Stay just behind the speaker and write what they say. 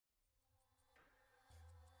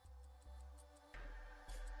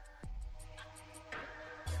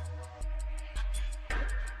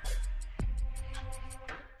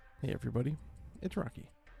Hey everybody, it's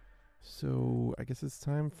Rocky. So I guess it's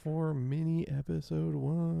time for mini episode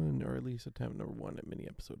 1, or at least attempt number 1 at mini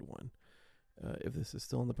episode 1. If this is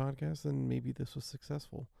still in the podcast, then maybe this was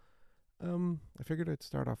successful. I figured I'd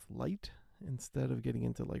start off light instead of getting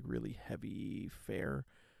into like really heavy fare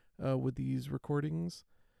with these recordings.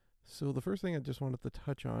 So the first thing I just wanted to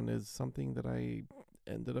touch on is something that I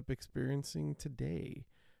ended up experiencing today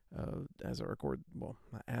as I record. Well,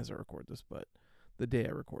 not as I record this, but the day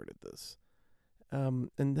I recorded this. And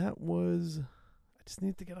that was, I just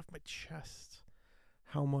need to get off my chest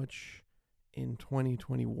how much in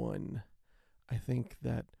 2021 I think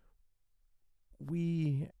that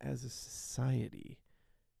we as a society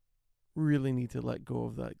really need to let go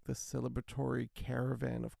of the celebratory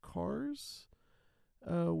caravan of cars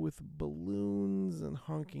with balloons and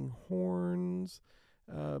honking horns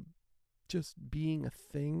uh, just being a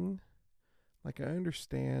thing. Like, I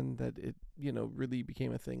understand that it, really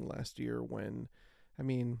became a thing last year when, I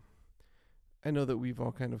mean, I know that we've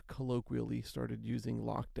all kind of colloquially started using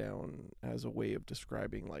lockdown as a way of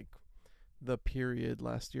describing, like, the period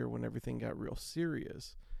last year when everything got real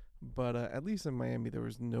serious. But at least in Miami, there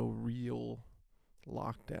was no real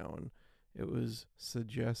lockdown. It was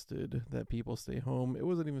suggested that people stay home. It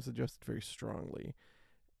wasn't even suggested very strongly.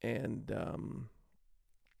 And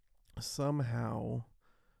somehow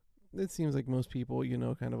it seems like most people,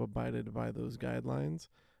 kind of abided by those guidelines.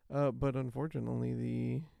 But unfortunately,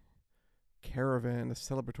 the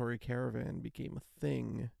celebratory caravan became a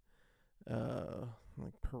thing,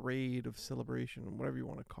 like parade of celebration, whatever you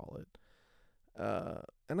want to call it.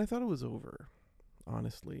 And I thought it was over,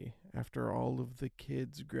 honestly, after all of the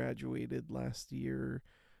kids graduated last year,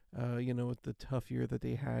 with the tough year that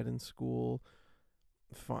they had in school.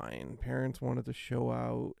 Fine. Parents wanted to show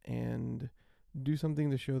out and do something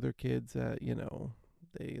to show their kids that,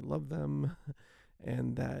 they love them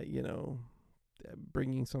and that,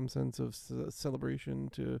 bringing some sense of celebration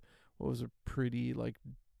to what was a pretty, like,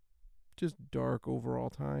 just dark overall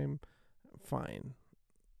time. Fine.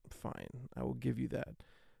 Fine. I will give you that.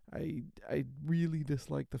 I really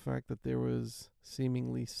dislike the fact that there was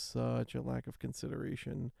seemingly such a lack of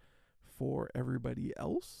consideration for everybody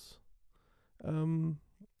else. And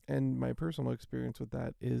my personal experience with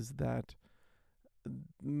that is that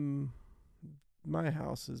mm, my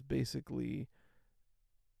house is basically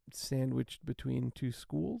sandwiched between two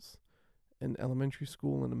schools, an elementary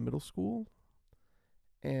school and a middle school.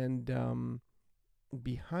 And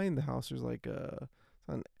behind the house, there's like it's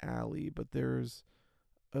not an alley, but there's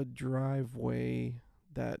a driveway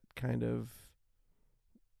that kind of,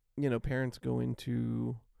 parents go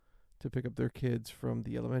into to pick up their kids from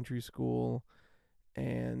the elementary school.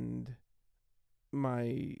 And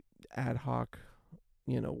my ad hoc,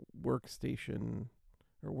 workstation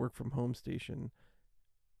or work from home station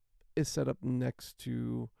is set up next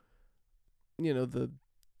to, the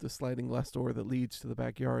sliding glass door that leads to the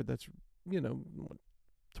backyard that's,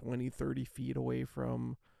 20, 30 feet away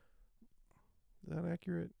from, is that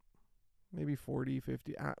accurate? Maybe 40,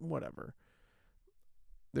 50, whatever.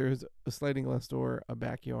 There's a sliding glass door, a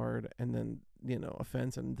backyard, and then, a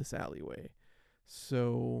fence and this alleyway.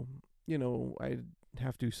 So, I'd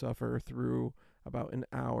have to suffer through about an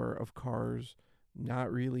hour of cars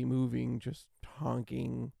not really moving, just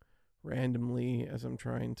honking randomly as I'm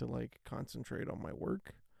trying to, like, concentrate on my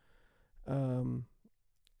work. And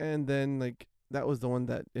then, like, that was the one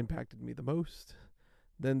that impacted me the most.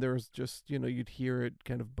 Then there was just, you'd hear it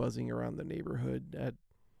kind of buzzing around the neighborhood at,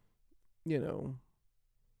 you know,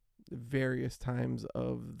 various times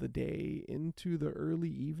of the day into the early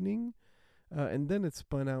evening. And then it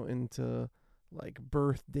spun out into like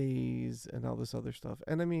birthdays and all this other stuff.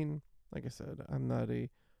 And I mean, like I said, I'm not a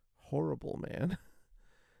horrible man.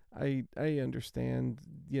 I understand,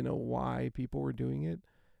 why people were doing it.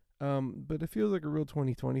 But it feels like a real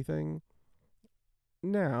 2020 thing.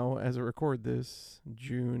 Now, as I record this,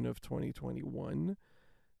 June of 2021,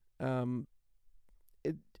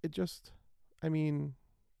 it just, I mean,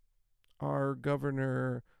 our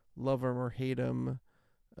governor, love him or hate him,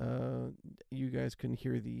 you guys couldn't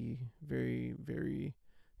hear the very, very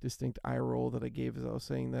distinct eye roll that I gave as I was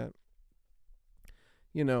saying that,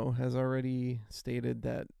 has already stated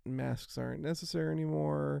that masks aren't necessary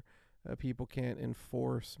anymore. People can't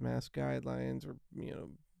enforce mask guidelines or,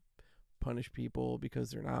 punish people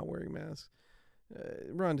because they're not wearing masks.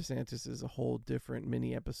 Ron DeSantis is a whole different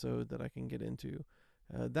mini episode that I can get into.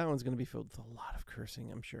 That one's going to be filled with a lot of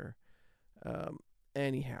cursing, I'm sure.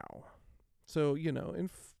 Anyhow, so,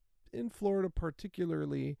 in Florida,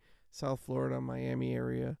 particularly South Florida, Miami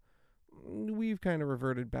area, we've kind of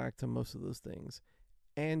reverted back to most of those things.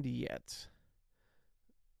 And yet,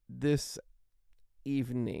 this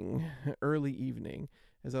evening, early evening,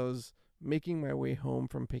 as I was making my way home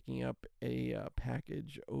from picking up a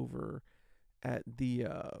package over at the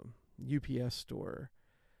UPS store,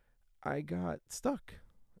 I got stuck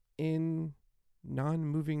in non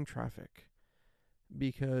moving traffic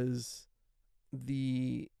because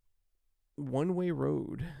the one way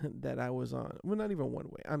road that I was on, well, not even one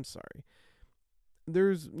way, I'm sorry.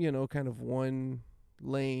 There's, kind of one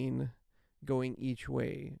lane going each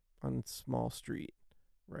way on a small street,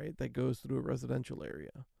 right? That goes through a residential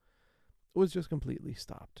area. It was just completely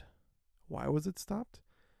stopped. Why was it stopped?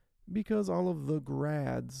 Because all of the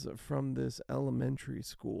grads from this elementary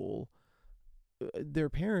school, their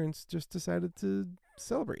parents just decided to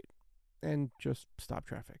celebrate and just stop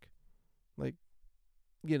traffic. Like,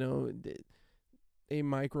 you know, a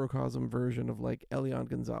microcosm version of like Elian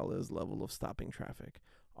Gonzalez level of stopping traffic.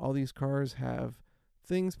 All these cars have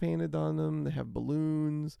things painted on them. They have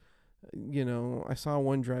balloons. I saw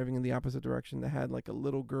one driving in the opposite direction that had like a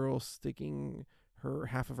little girl sticking her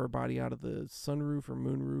half of her body out of the sunroof or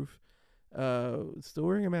moonroof. Still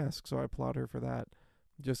wearing a mask, so I applaud her for that.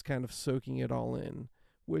 Just kind of soaking it all in.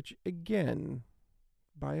 Which again,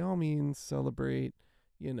 by all means, celebrate.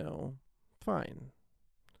 Fine.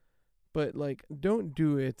 But like, don't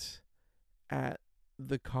do it at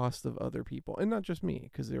the cost of other people, and not just me,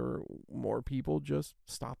 because there were more people just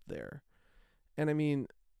stopped there. And I mean,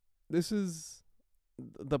 this is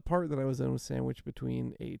the part that I was in, was sandwiched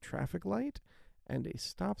between a traffic light and a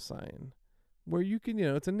stop sign, where you can,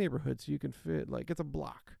 it's a neighborhood, so you can fit it's a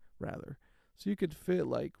block rather, so you could fit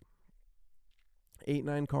like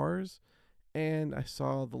 8-9 cars. And I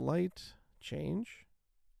saw the light change,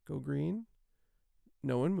 go green.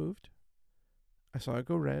 No one moved. I saw it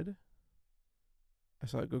go red. I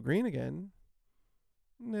saw it go green again.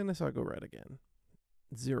 And then I saw it go red again.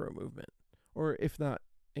 Zero movement. Or if not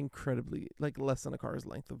incredibly, like less than a car's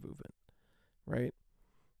length of movement. Right?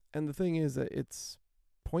 And the thing is that it's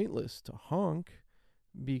pointless to honk.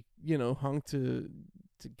 Honk to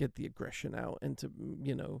get the aggression out and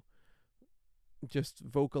to, just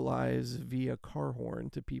vocalize via car horn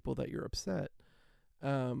to people that you're upset.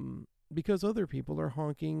 Because other people are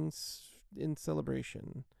honking in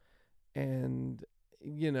celebration. And,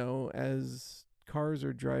 as cars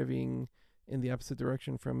are driving in the opposite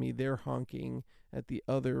direction from me, they're honking at the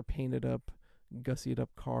other painted up, gussied up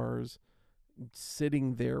cars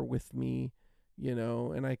sitting there with me,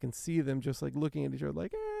 and I can see them just like looking at each other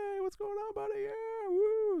like, hey, what's going on, buddy? Yeah,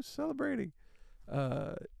 woo, celebrating.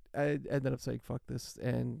 I ended up saying fuck this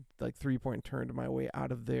and like 3-point turned my way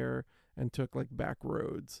out of there and took like back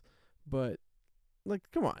roads. But like,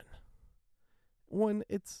 come on. One,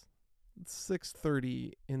 it's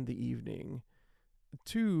 6:30 in the evening.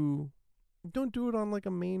 Two, don't do it on like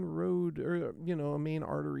a main road or a main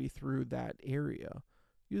artery through that area.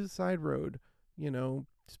 Use a side road.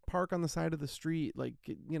 Just park on the side of the street. Like,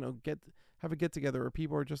 have a get together where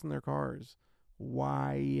people are just in their cars.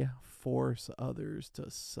 Why force others to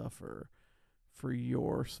suffer for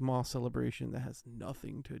your small celebration that has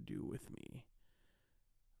nothing to do with me?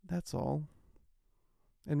 That's all.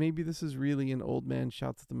 And maybe this is really an old man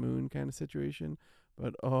shouts at the moon kind of situation,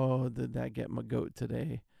 but oh, did that get my goat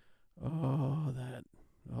today? Oh,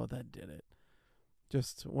 that did it.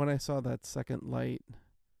 Just when I saw that second light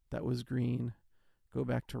that was green go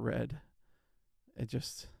back to red,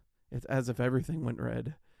 it's as if everything went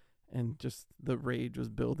red. And just the rage was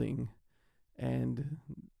building, and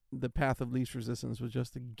the path of least resistance was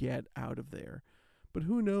just to get out of there. But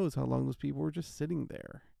who knows how long those people were just sitting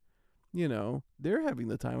there. They're having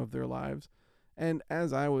the time of their lives. And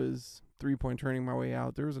as I was 3-point turning my way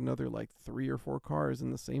out, there was another like 3 or 4 cars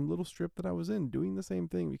in the same little strip that I was in doing the same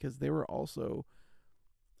thing, because they were also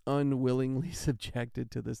unwillingly subjected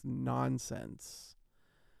to this nonsense.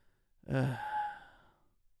 So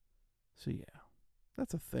yeah.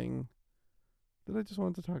 That's a thing that I just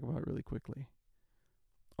wanted to talk about really quickly.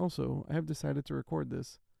 Also, I have decided to record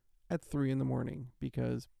this at 3 a.m.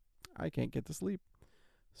 because I can't get to sleep.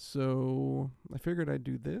 So I figured I'd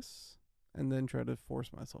do this and then try to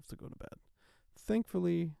force myself to go to bed.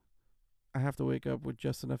 Thankfully, I have to wake up with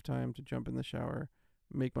just enough time to jump in the shower,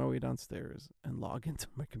 make my way downstairs, and log into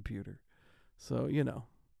my computer. So,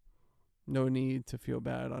 no need to feel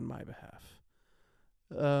bad on my behalf.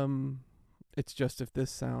 It's just, if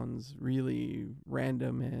this sounds really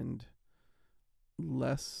random and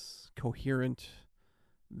less coherent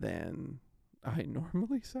than I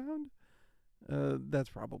normally sound, that's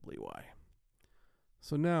probably why.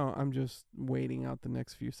 So now I'm just waiting out the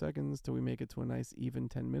next few seconds till we make it to a nice even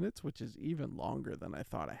 10 minutes, which is even longer than I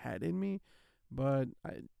thought I had in me. But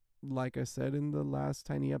like I said in the last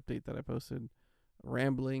tiny update that I posted,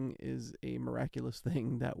 rambling is a miraculous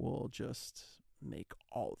thing that will just make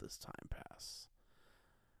all this time pass.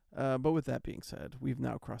 But with that being said, we've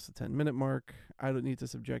now crossed the 10-minute mark. I don't need to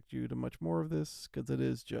subject you to much more of this because it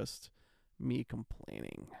is just me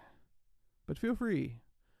complaining. But feel free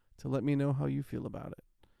to let me know how you feel about it.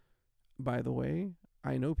 By the way,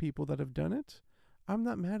 I know people that have done it. I'm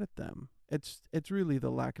not mad at them. It's really the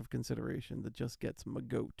lack of consideration that just gets my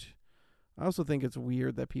goat. I also think it's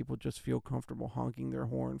weird that people just feel comfortable honking their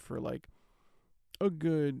horn for like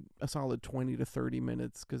a solid 20 to 30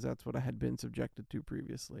 minutes because that's what I had been subjected to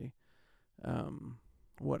previously.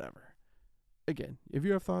 Whatever. Again, if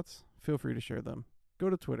you have thoughts, feel free to share them. Go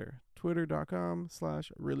to Twitter,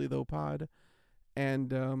 twitter.com/reallythoughpod,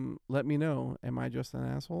 and let me know, am I just an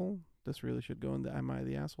asshole? This really should go in the Am I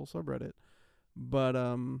the Asshole subreddit. But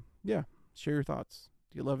yeah, share your thoughts.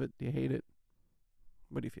 Do you love it? Do you hate it?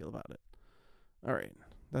 What do you feel about it? All right,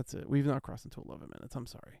 that's it. We've not crossed into 11 minutes. I'm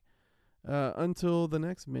sorry. Until the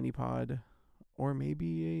next mini pod, or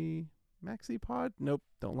maybe a maxi pod. Nope,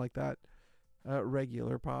 don't like that.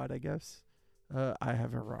 Regular pod, I guess. I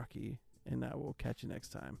have a Rocky, and I will catch you next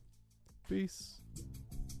time. Peace.